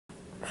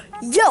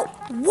Yo,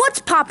 what's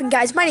poppin',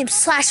 guys? My name's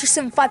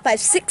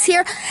Slasher7556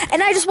 here,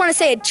 and I just want to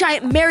say a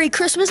giant Merry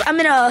Christmas. I'm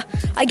in a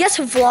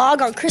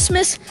vlog on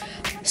Christmas,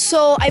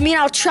 so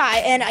I'll try.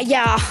 And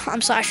yeah, I'm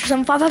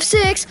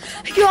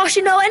Slasher7556. You all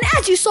should know. And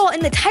as you saw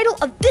in the title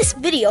of this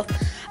video,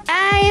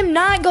 I am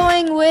not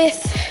going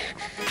with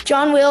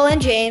John, Will,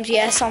 and James.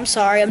 Yes, I'm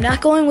sorry, I'm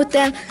not going with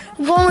them.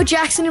 I'm going with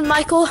Jackson and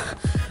Michael.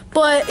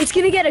 But it's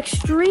gonna get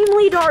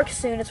extremely dark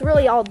soon. It's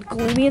really all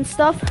gloomy and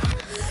stuff.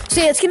 So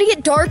yeah, it's gonna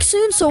get dark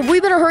soon, so we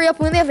better hurry up.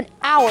 We only have an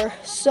hour.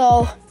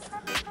 So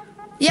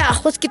yeah,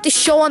 let's get this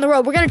show on the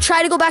road. We're gonna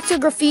try to go back to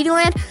Graffiti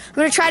Land. I'm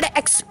gonna try to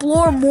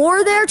explore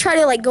more there, try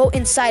to like go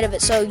inside of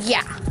it. So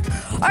yeah.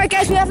 Alright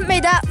guys, we haven't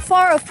made that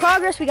far of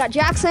progress. We got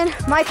Jackson,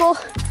 Michael.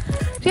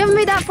 We haven't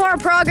made that far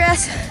of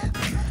progress.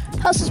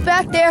 House is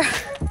back there.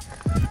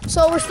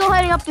 So we're still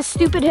heading up this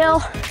stupid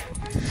hill.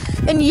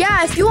 And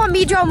yeah, if you want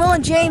me, John, Will,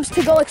 and James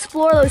to go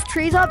explore those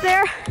trees up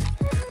there,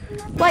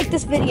 like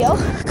this video,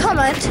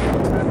 comment,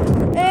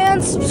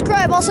 and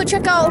subscribe. Also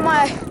check out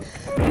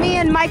me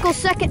and Michael's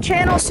second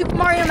channel, Super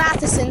Mario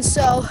Matheson.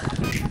 So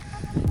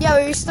yeah,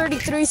 we reached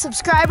 33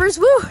 subscribers.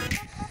 Woo!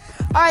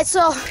 Alright,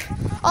 so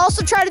I'll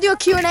also try to do a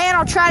Q&A, and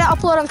I'll try to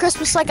upload on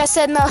Christmas like I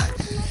said in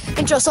the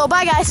intro. So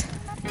bye guys.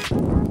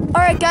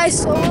 Alright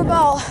guys, so we're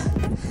about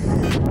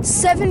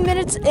 7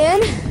 minutes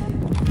in.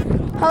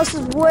 House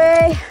is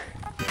way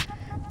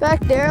back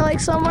there like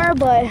somewhere,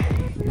 but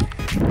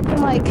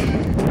I'm like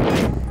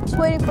just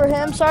waiting for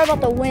him. Sorry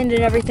about the wind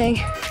and everything.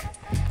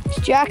 It's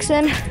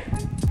Jackson.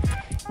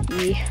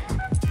 Yeah.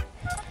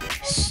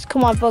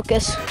 Come on,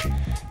 focus.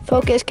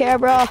 Focus,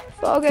 camera.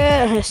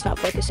 Focus. It's not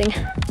focusing.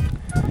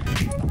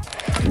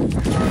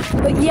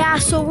 But yeah,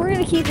 so we're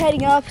gonna keep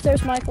heading up.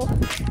 There's Michael.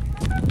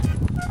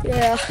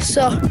 Yeah,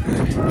 so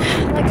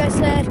like I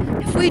said,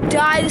 if we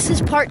die, this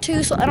is part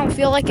 2, so I don't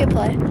feel like it,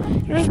 but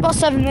it's about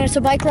 7 minutes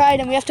of bike ride,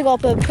 and we have to go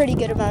up a pretty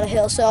good amount of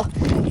hill. So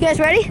you guys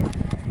ready?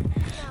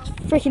 Let's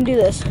freaking do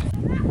this.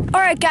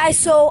 Alright guys,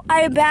 so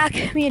I am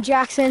back, me and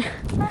Jackson.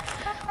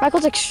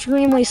 Michael's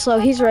extremely slow.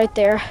 He's right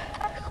there.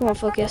 Come on,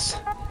 focus.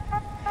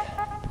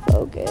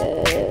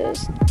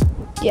 Focus.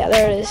 Yeah,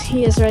 there it is.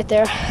 He is right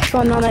there,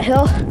 going down that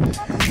hill.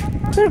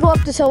 I'm gonna go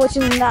up this hill, which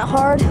isn't that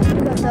hard.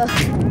 We got the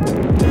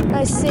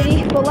nice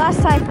city. But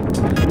last time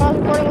when I was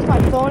recording with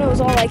my phone, it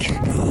was all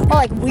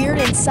like weird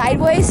and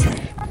sideways.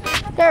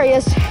 There he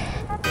is.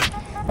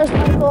 There's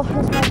Michael.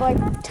 There's my bike.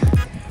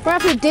 We're gonna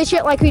have to ditch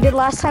it like we did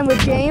last time with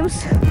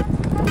James.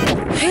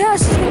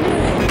 Yes.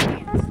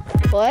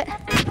 What?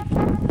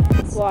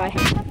 Why?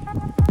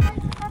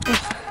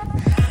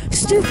 Ugh.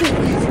 Stupid.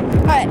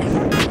 Alright,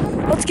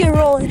 let's get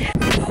rolling.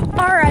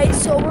 Alright,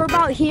 so we're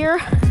about here.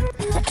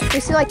 We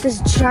see like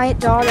this giant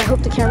dog. I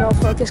hope the camera will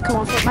focus. Come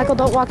on, Michael,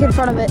 don't walk in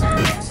front of it.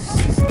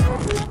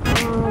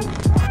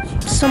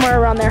 Somewhere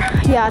around there.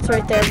 Yeah, it's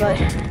right there, but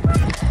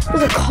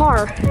there's a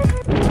car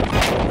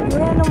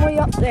randomly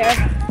up there.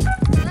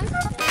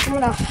 I'm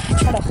gonna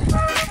try to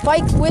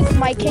bike with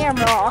my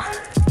camera.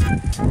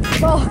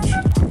 Oh,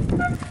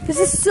 this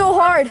is so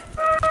hard.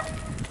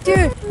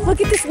 Dude,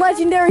 look at this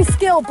legendary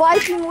skill,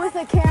 biking with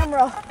a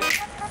camera.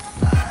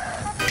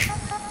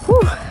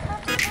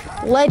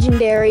 Whew.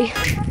 Legendary.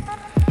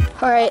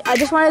 Alright, I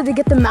just wanted to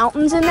get the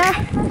mountains in there.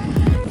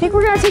 I think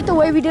we're gonna take the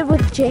way we did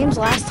with James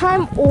last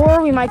time,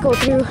 or we might go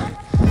through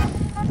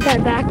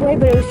that back way,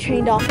 but it was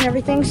chained off and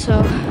everything, so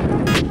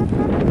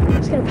I'm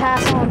just gonna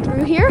pass on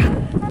through here.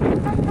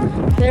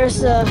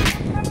 There's look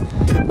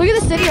at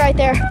the city right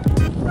there.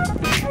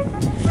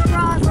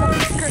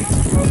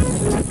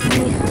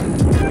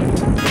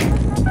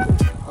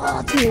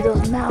 Oh dude,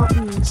 those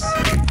mountains.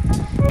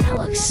 That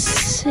looks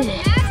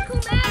sick.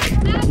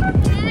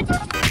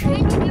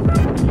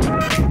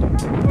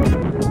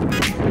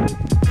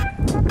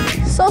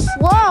 So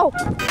slow!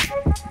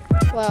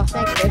 Wow,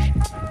 thanks, Bush.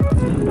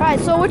 Alright,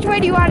 so which way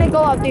do you want to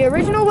go up? The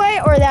original way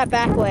or that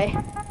back way?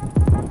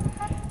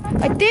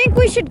 I think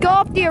we should go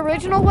up the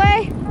original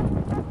way.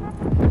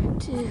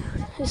 Dude,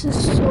 this is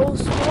so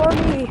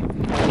stormy.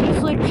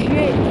 It's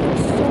legit.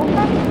 It's so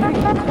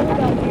freaking cold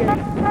out here.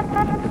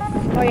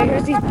 Oh yeah,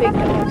 here's these big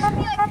dogs.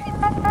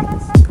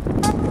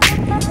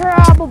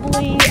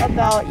 Probably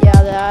about,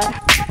 yeah, that.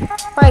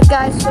 Alright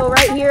guys, so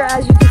right here,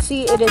 as you can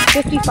see, it is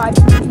 55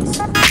 degrees.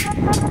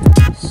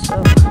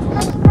 So,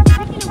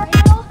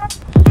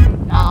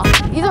 nah.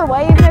 Either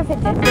way, even if it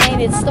did rain,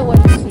 it still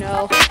wouldn't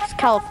snow. It's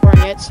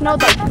California. It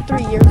snowed like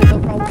 3 years ago,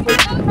 probably.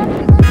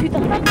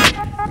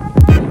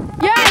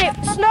 Yeah, it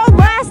snowed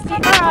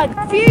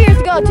a few years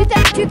ago.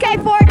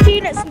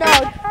 2K14, it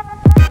snowed.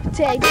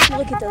 Dang,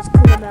 look at those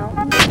cool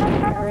mountains.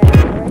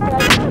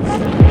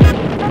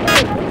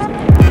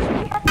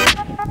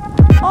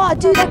 Oh,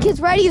 dude, that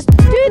kid's riding his.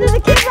 Dude, there's a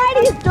kid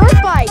riding his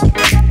dirt bike.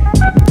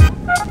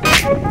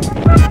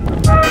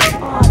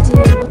 Oh,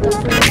 dude, what the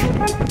frick?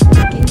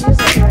 He's just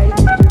like riding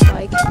his dirt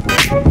bike.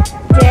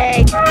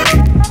 Dang.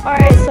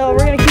 Alright, so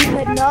we're gonna keep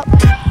heading up.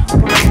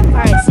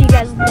 Alright, see you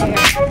guys there.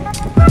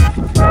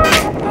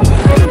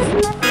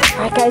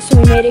 Alright, guys, so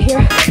we made it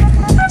here.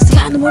 It's the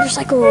guy on the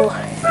motorcycle.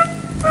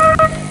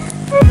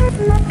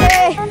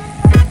 Hey.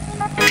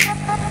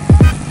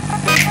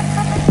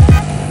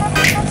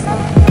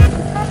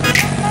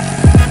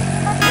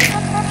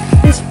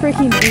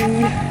 freaking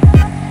dude.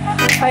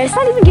 Alright, it's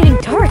not even getting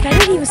dark. I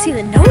didn't even see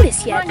the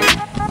notice yet.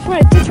 Come on,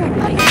 a ditch our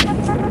bike.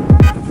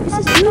 Who's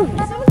this dude?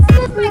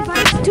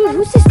 Dude,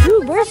 who's this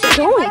dude? Where's he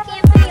going?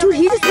 Dude,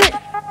 he just went.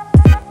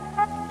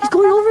 He's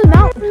going over the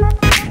mountain.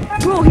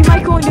 Bro, he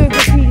might go into a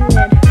graffiti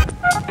land.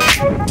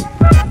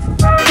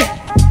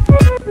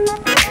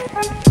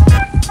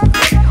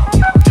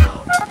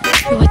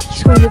 Yo, I think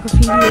he's going to a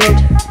graffiti land.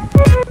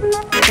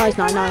 No, he's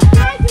not, no.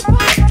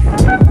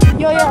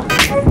 Yo.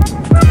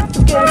 Let's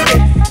get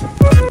it.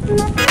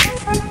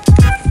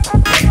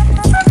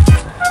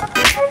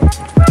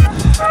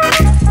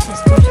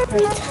 This dude's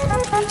great.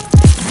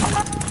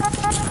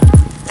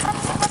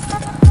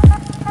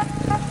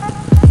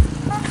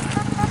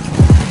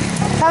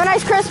 Have a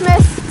nice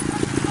Christmas.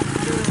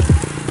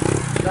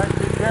 Gotta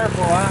be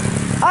careful, huh?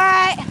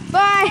 Alright,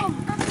 bye.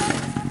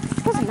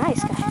 That's a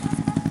nice guy.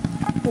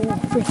 Oh,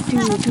 frick,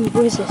 dude,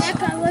 what is this? That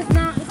guy was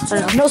not. I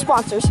don't know, no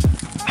sponsors.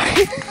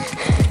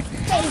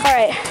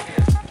 Alright.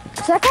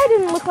 So that guy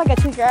didn't look like a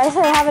tweaker. I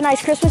said have a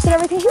nice Christmas and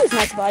everything. He was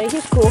nice about it. He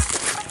was cool.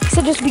 He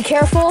said just be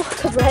careful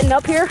because we're heading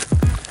up here.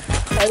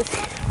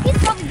 He's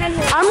probably been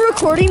here. I'm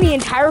recording the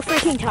entire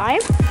freaking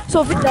time.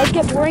 So if it does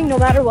get boring, no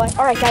matter what.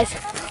 Alright, guys.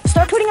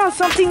 Start putting on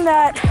something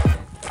that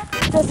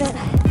doesn't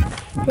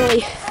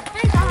really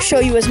show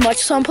you as much.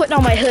 So I'm putting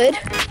on my hood.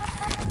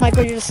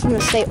 Michael, you're just going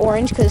to stay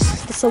orange because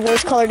it's the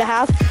worst color to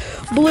have.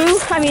 Blue,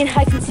 I mean,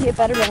 I can see it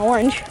better than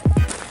orange.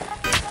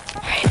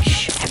 Alright,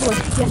 shh, everyone,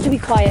 you have to be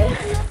quiet.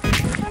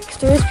 Because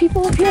there is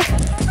people up here.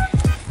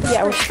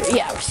 Yeah, we're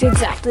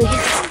exactly.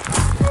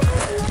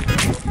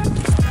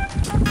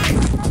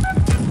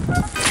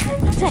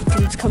 That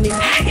dude's coming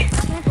back.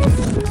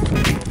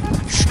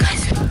 Shh,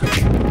 guys.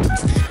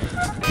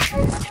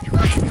 Be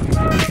quiet.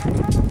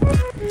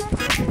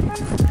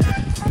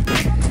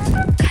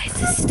 Guys,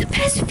 this is the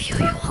best view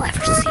you will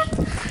ever see.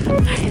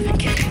 I'm not even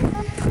kidding.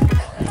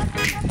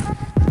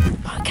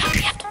 Oh God,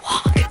 we have to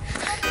walk.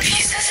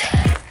 Jesus.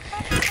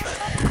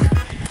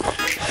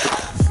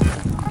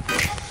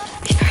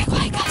 Be very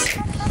quiet, guys.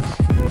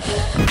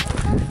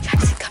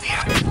 Jackson, come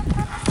here.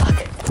 Look.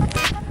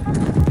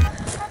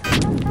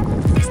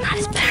 It's not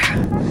as better.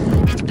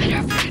 It's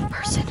better for in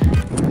person.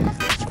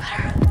 It's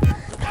better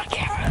than on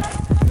camera.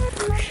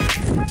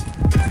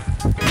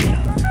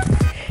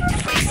 If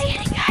we see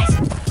any guys,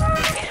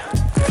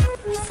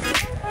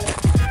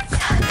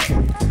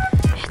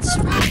 it's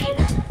right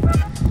there.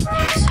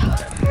 So,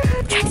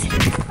 Jackson,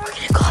 we're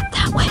gonna go up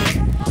that way,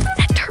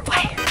 that dirt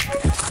way.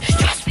 Just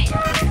trust me.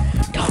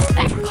 Don't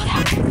ever go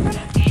that way.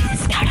 You need to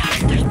scout out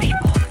if there's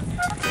people.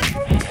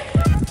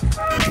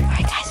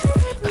 Alright, guys,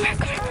 come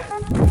here.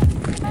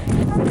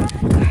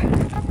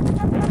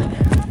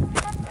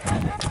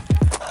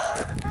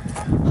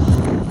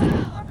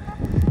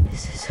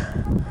 This is.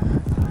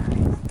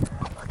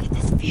 Look at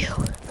this view.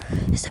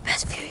 It's the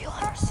best view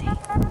you'll ever see.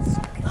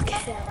 Look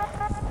at it.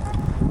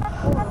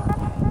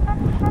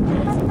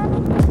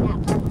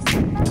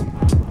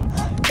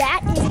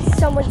 That is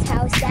someone's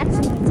house. That's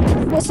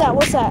someone's house.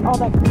 What's that? All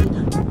that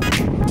green.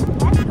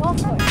 That's a golf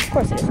course. Of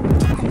course it is.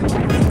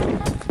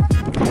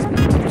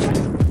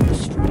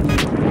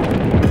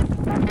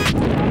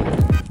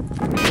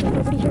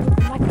 Nobody here.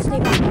 Michael, stay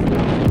back.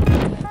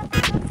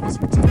 Guys,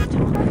 we're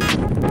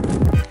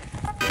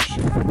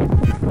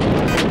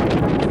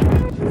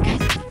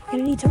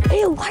gonna need to.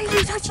 Hey, why are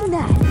you touching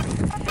that?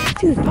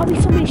 Dude, probably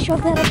somebody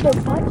shoved that up their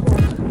butthole.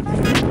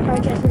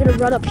 Alright, guys, we're gonna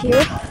run up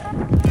here.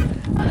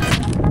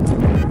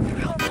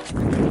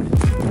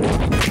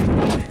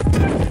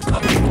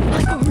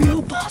 Like a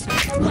real boss.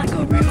 Like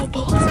a real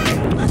boss.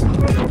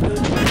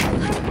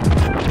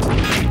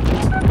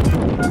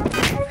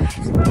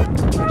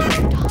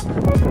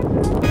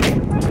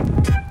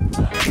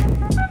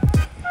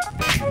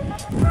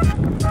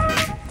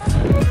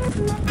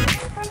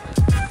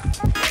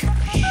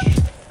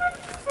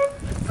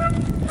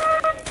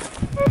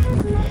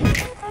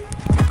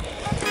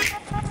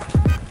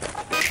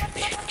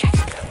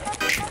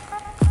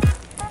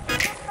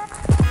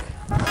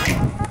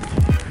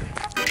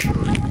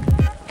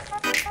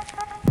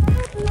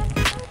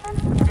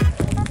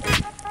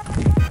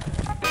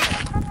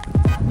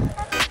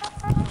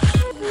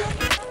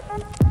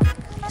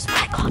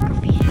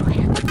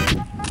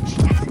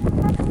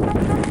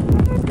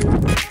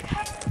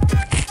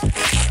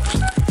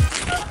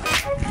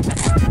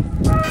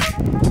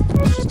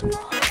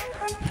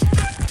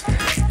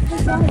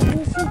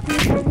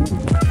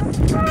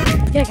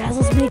 Yeah, guys,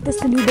 let's make this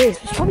the new base.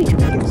 It's probably 2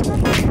 years ago.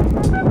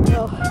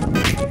 So,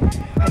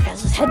 alright, guys,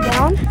 let's head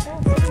down.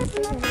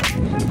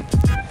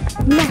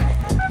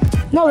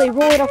 No, they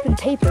roll it up in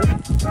paper.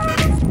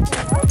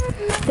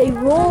 They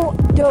roll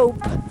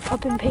dope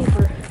up in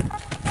paper.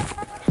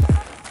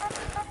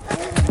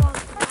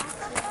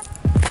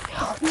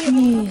 Oh,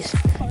 jeez,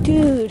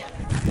 dude.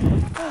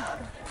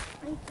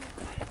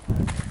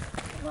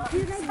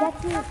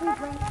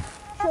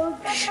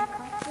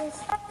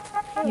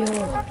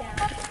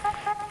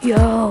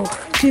 Yo,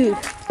 dude.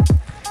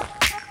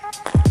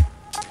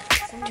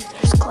 Dude,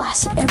 there's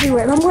glass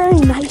everywhere. And I'm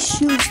wearing nice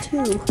shoes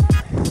too.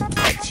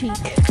 Butt cheek.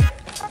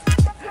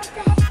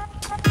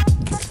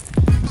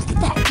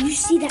 You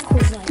see that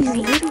close line,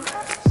 right?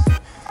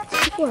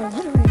 People are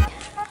littering.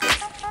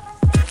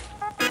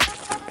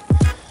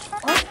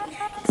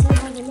 See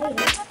how they made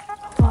it.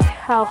 Why?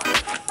 How?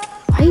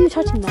 Why are you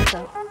touching that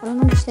though? I don't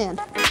understand.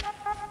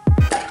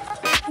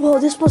 Whoa,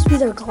 this must be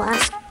their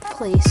glass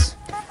place.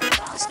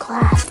 Oh, it's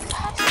glass,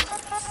 guys.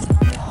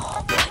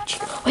 Oh, what?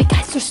 Wait,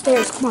 guys, there's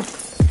stairs. Come on.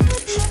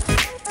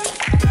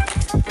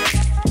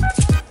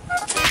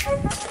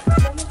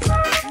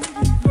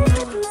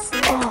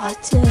 Oh,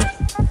 that's it.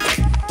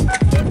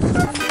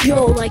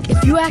 Yo, like,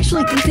 if you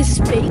actually think this is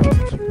fake, oh,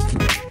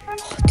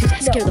 dude,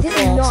 that scared the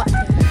balls.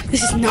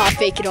 This is not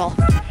fake at all.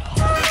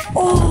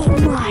 Oh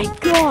my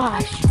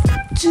gosh.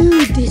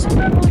 Dude, this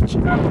watch.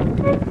 Look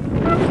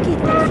at this. You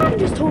can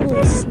just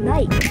totally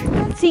snipe.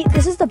 See,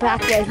 this is the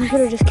back way. You could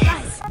have just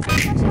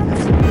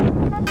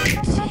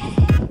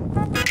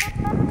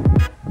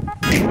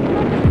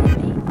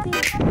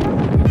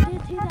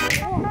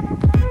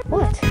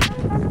What?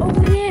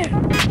 Over there.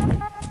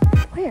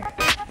 Where?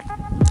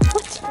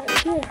 What?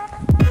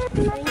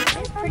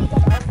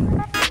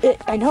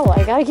 I know,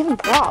 I gotta give him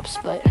props,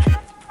 but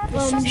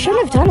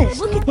shouldn't have done this.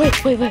 Wait.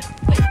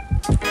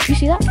 You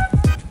see that?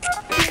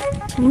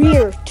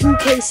 Rear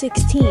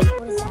 2K16.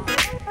 What is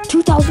that?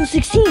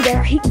 2016,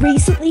 they're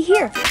recently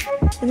here.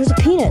 And there's a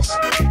penis.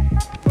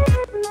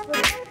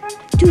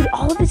 Dude,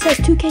 all of it says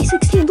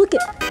 2K16. Look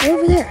it, right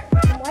over there.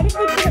 Why did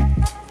they put a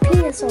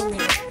penis on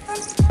there?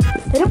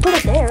 They didn't put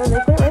it there, they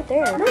put it right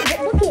there. No,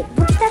 but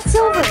look at that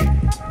silver.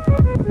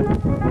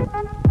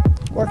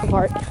 Work of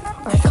art.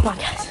 Alright, come on,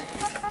 guys.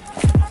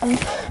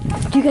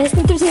 Do you guys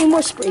think there's any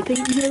more spray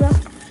paint in here, though?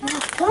 No,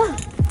 come on.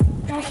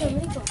 That's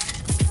illegal.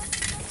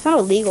 It's not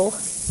illegal.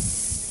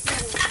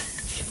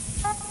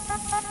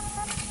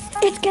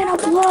 It's gonna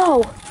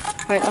blow!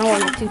 Alright, I don't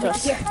want to do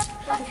this. Let's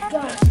go.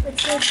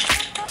 Let's go.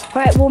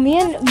 Alright, well, me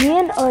and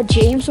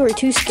James were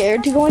too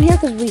scared to go in here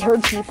because we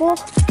heard people.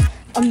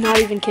 I'm not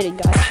even kidding,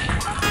 guys.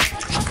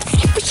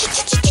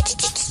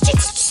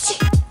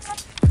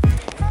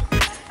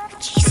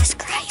 Jesus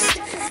Christ.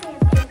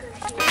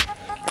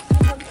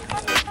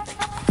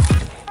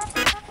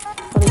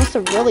 Oh, they must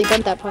have really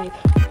bent that pipe.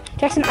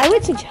 Jackson, I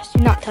would suggest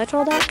you not touch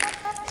all that.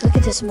 Look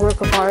at this work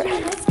of art.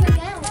 Let's go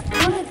down.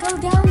 I want to go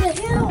down the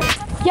hill.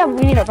 Yeah, but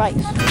we need our bikes.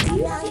 Yeah, I know.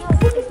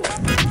 Look at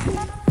that.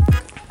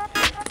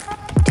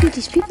 Dude,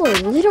 these people are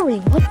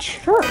littering. What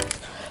church?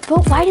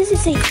 But why does it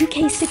say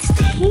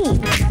 2K16?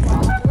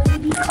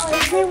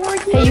 Because they were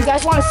here. Hey, you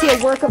guys want to see a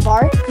work of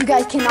art? You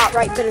guys cannot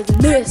write better than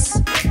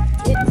this.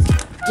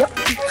 Yep,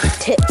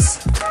 tits.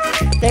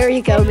 There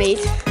you go, mate.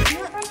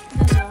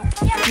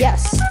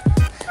 Yes.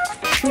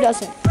 Who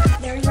doesn't?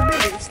 They're your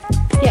babies.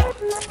 Yeah.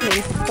 I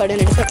mean, but in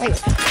a different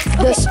language.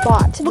 The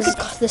spot. Look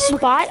at the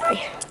spot.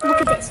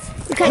 Look at this.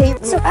 Okay,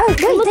 so wait,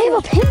 they have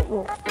a paint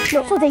roll.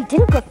 No, so they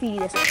didn't graffiti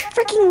this.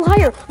 Freaking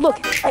liar! Look,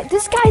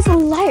 this guy's a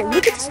liar.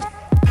 Look at this.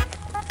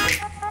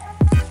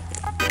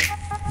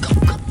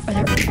 Are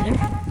there?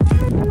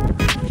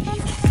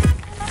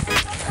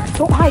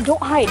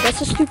 Don't hide.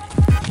 That's a stupid. I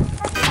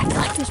feel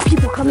like there's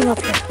people coming up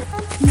here.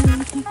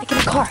 Like in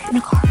a car. It's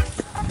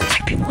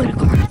like people in a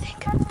car, I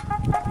think.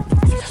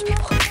 See those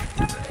people.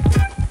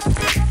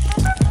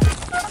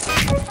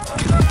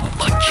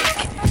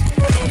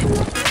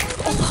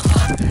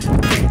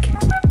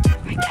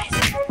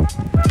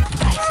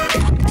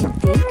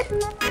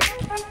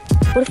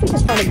 What if we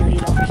just found $1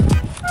 million?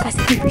 Guys, I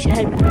think we should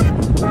head back.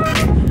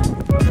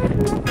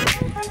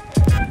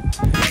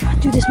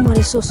 Dude, this mud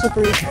is so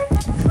slippery.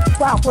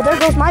 Wow, well there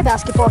goes my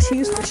basketball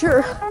shoes for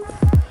sure.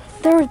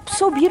 They're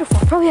so beautiful.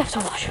 Probably have to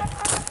wash.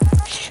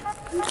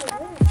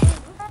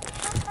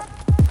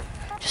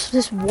 Just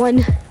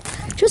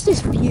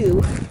this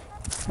view.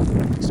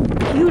 It's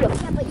beautiful.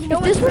 Yeah, but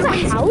If this was a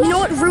house, You know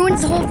what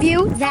ruins the whole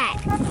view? That.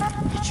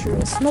 true.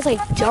 It smells like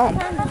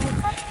dump.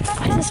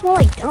 Why does it smell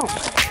like dump?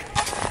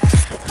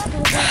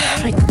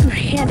 My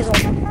hand is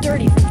all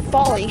dirty from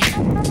falling. Yeah,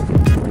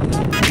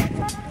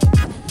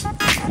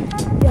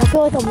 I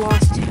feel like I'm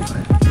lost too.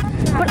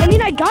 But I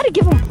mean, I gotta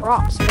give them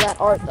props for that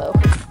art though.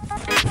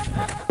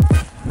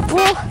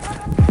 Well,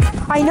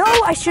 I know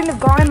I shouldn't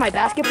have gone in my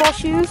basketball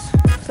shoes.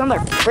 Some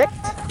are bricked.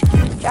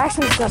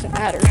 Jackson's doesn't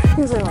matter.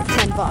 These are like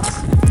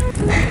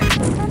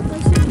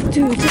 $10.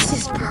 Dude, this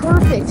is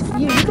perfect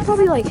view. You could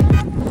probably like.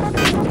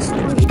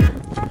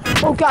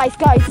 Oh, guys,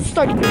 it's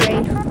starting to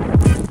rain.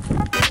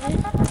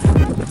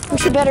 We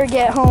should better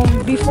get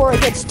home before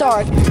it gets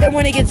dark than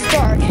when it gets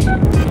dark.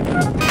 I'm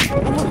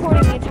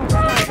recording the entire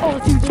time. Oh,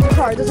 dude, there's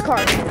a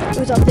car. It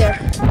was up there.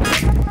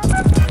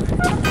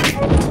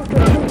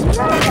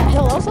 That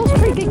hill. That was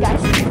pretty good,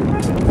 guys.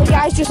 Hey,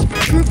 guys, just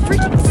group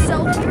freaking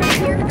selfie right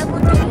here.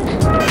 Everyone doing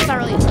it. It's not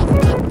really a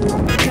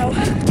selfie, but, you know, it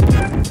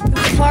was a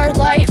hard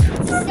life.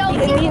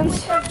 The Indians.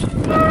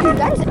 Dude,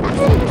 that is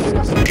absolutely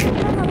disgusting.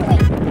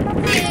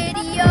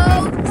 Video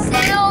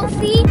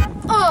selfie.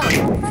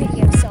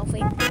 Video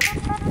selfie.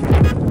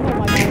 Oh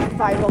my god,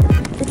 viral.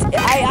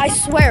 I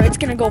swear it's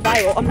gonna go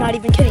viral. I'm not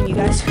even kidding you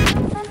guys.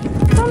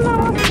 I'm not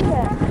watching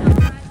that.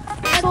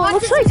 So it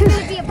looks like there's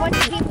gonna be a bunch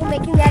of people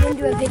making that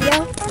into a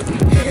video.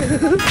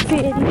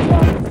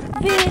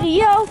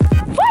 Video.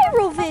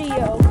 Viral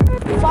video.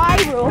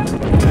 Viral.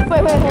 Wait,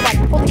 hold on.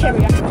 Hold the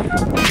camera down.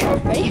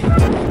 Ready?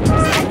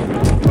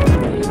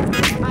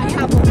 I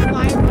have a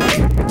viral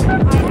video.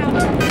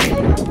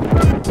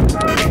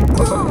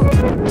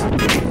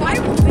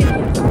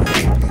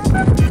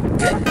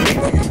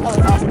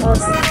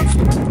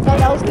 Oh,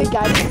 that was good,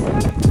 guys.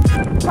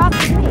 Props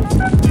to me.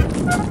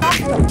 Props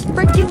to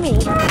freaking me.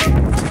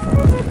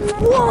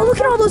 Whoa, look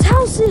at all those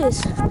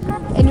houses.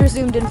 And you're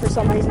zoomed in for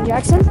some reason,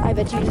 Jackson. I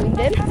bet you zoomed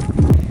in.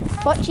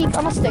 Butt cheek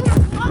on a stick.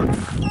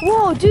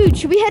 Whoa, dude,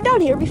 should we head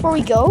down here before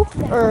we go?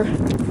 Or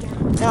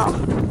no?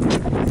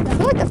 I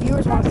feel like the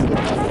viewers want to see it.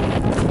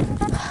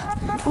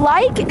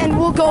 Like, and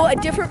we'll go a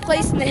different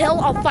place in the hill.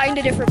 I'll find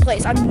a different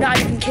place. I'm not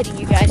even kidding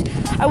you guys.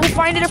 I will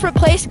find a different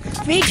place.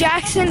 Me,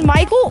 Jackson,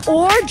 Michael,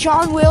 or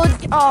John, Will,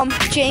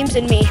 James,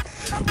 and me.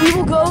 We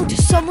will go to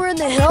somewhere in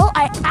the hill.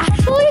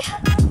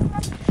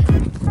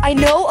 I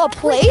know a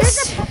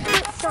place.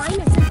 There's a sign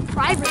that says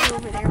private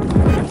over there.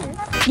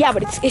 Yeah,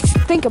 but it's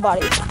think about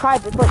it. It's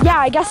private. But yeah,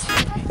 I guess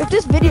if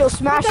this video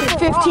smashes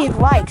 15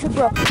 likes,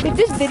 bro. If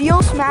this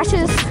video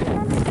smashes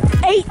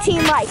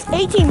 18 likes,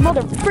 18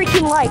 mother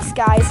freaking likes,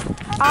 guys.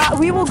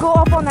 We will go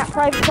up on that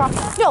private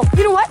property. No,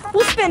 you know what?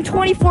 We'll spend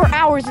 24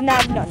 hours in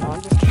that. No,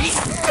 I'm just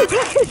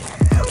kidding.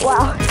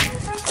 Wow.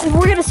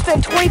 We're gonna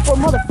spend 24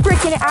 mother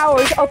freaking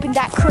hours up in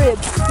that crib.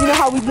 You know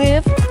how we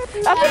live?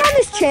 I've been on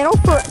this channel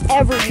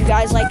forever, you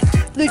guys. Like,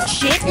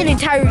 legit an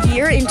entire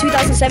year in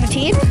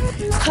 2017.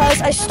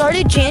 Because I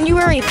started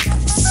January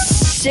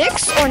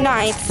 6th or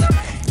 9th.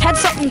 Had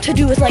something to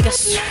do with like a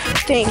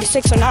thing,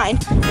 6 or 9.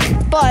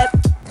 But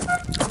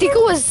I think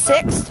it was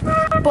 6th.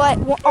 But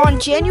on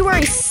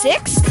January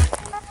 6th,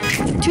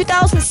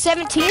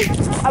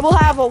 2017, I will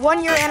have a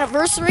 1-year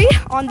anniversary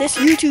on this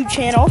YouTube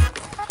channel.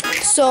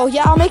 So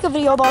yeah, I'll make a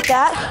video about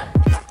that.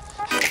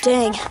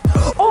 Dang.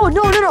 Oh,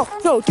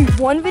 no, dude,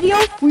 one video,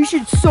 we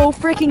should so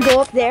freaking go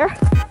up there.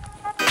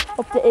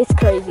 It's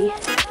crazy.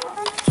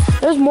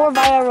 There's more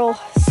viral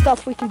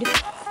stuff we can do.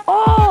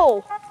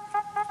 Oh,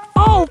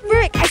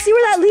 frick, I see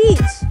where that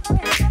leads.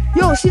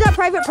 Yo, see that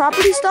private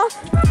property stuff?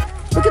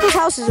 Look at those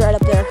houses right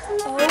up there.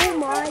 Oh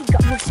my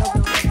god, we're so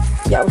going.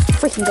 Yeah, we're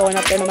freaking going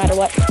up there no matter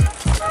what.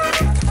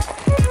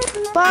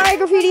 Bye,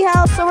 graffiti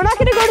house. So we're not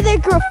gonna go to the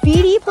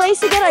graffiti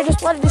place again. I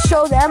just wanted to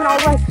show them, and I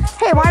was like,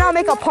 hey, why not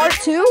make a part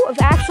 2 of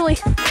actually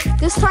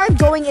this time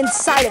going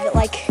inside of it,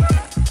 like.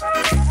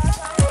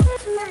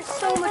 There's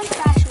so much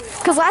fashion.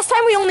 Because last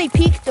time we only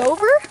peeked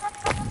over,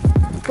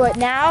 but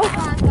now,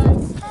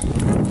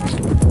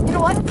 you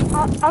know what?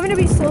 I'm gonna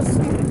be so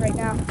stupid right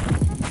now.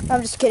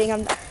 I'm just kidding.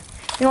 You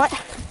know what?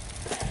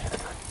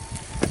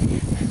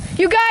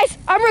 You guys,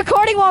 I'm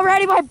recording while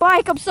riding my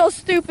bike. I'm so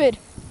stupid.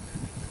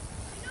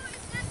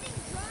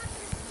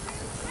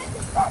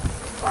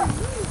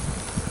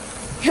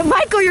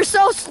 Michael, you're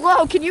so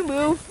slow. Can you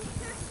move?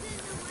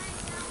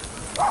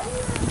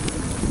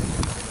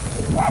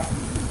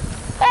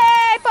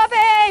 Hey,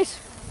 puppies!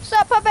 What's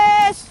up,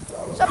 puppies?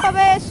 What's up,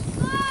 puppies?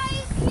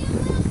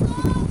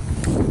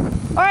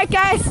 Alright,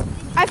 guys.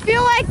 I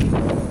feel like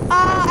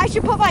I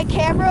should put my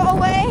camera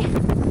away.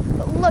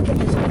 But look at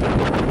this.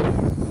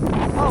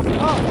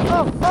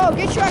 Oh,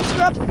 get Shrek,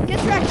 Scrubs. Get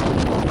Shrek.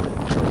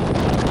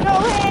 No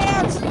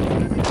hands.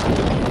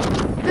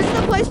 This is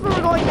the place where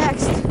we're going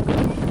next.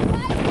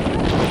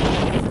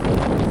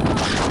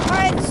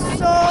 Alright,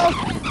 so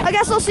I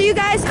guess I'll see you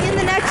guys in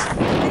the next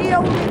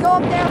video when we go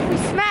up there. If we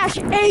smash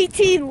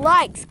 18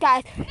 likes,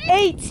 guys.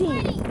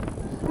 18.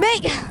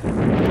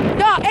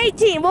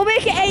 18. We'll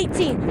make it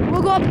 18.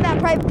 We'll go up in that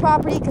private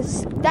property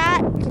because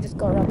that can just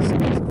go around the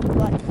circle.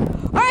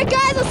 Alright,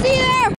 guys, I'll see you there.